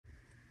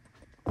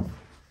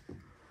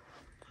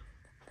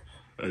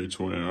Hey,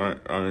 twin, I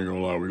ain't gonna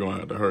lie. We're gonna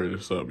have to hurry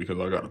this up because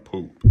I gotta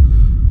poop.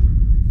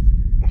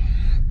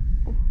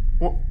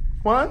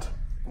 What?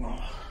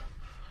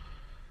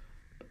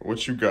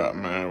 What you got,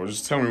 man? Well,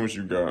 just tell me what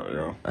you got,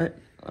 yo. I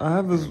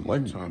have this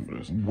like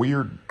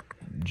weird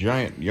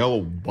giant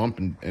yellow bump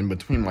in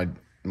between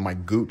my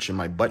gooch and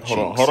my butt cheeks.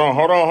 Hold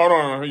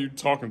on. You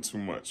talking too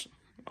much.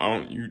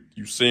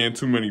 You saying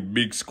too many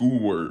big school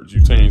words.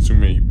 You saying too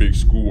many big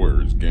school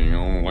words, gang.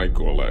 I don't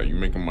like all that. You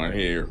making my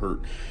hair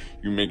hurt.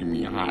 You making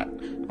me hot.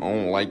 I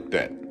don't like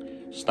that.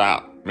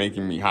 Stop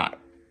making me hot.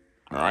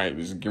 All right,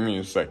 just give me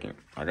a second.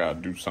 I gotta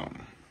do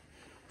something.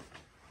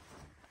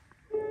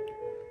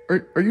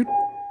 Are you?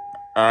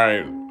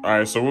 All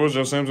right. So what was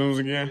your symptoms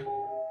again?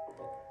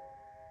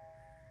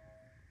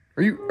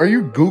 Are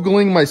you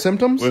Googling my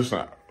symptoms?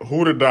 Listen,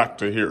 who the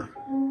doctor here?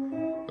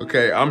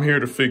 Okay, I'm here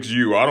to fix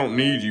you. I don't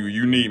need you.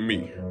 You need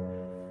me.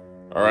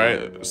 All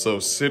right? So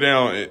sit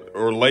down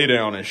or lay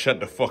down and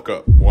shut the fuck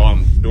up while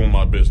I'm doing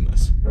my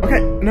business. Okay,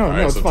 no,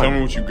 it's so fine. Tell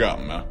me what you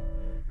got, man.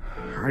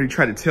 I already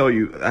tried to tell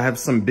you, I have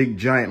some big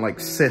giant like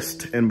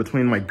cyst in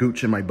between my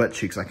gooch and my butt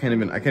cheeks. I can't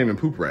even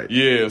poop right.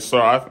 Yeah, so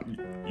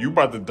you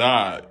about to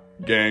die,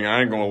 gang.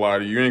 I ain't gonna lie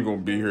to you. You ain't gonna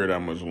be here that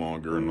much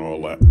longer and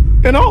all that.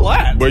 And all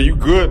that? But you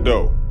good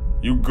though.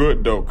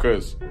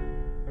 Cause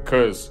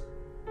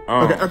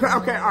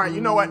Okay, all right.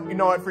 You know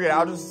what? Forget it.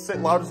 I'll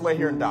just lay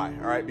here and die.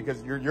 All right,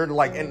 because you're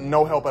like in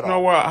no help at all. You know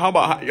what? How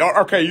about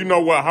okay? You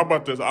know what? How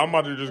about this? I'm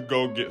about to just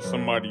go get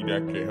somebody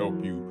that can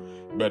help you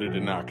better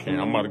than I can.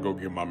 I'm about to go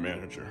get my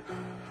manager.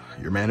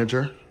 Your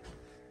manager?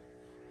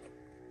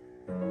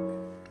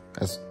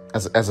 As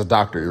a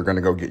doctor, you're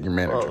gonna go get your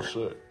manager. Oh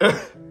shit!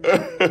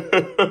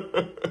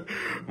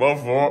 My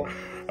fault.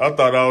 I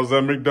thought I was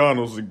at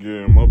McDonald's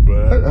again. My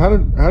bad.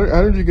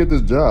 How did you get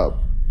this job?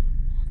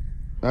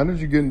 How did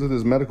you get into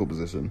this medical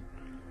position?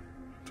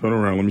 Turn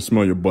around. Let me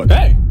smell your butt.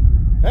 Hey,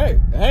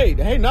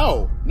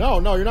 no,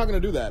 you're not gonna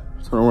do that.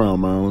 Turn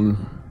around, man.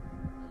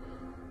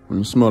 Let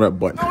me smell that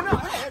butt. No,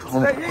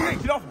 hey,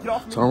 get off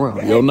me. Turn around.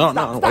 Hey, Yo, no.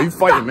 stop, Why you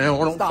fighting, man?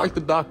 Stop. Don't fight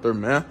the doctor,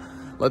 man.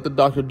 Let the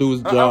doctor do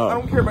his job. I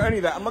don't care about any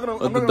of that.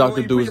 Let the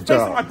doctor do his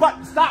job. My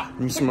butt. Stop.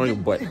 Let me smell your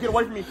butt. Get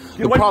away from me.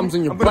 The problem's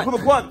in your butt. I'm gonna pull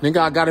the plug. Nigga,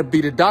 I gotta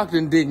be the doctor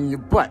and dig in your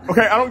butt.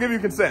 Okay, I don't give you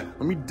consent.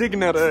 Let me dig in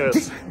that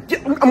ass.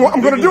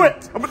 I'm gonna do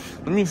it.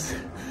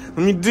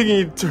 Let me dig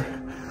in your...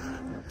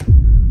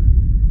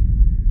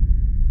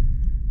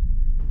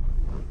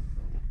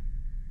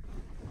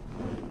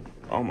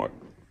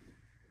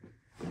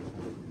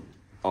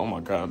 Oh my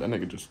God, that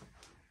nigga just...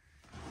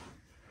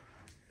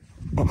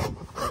 Oh.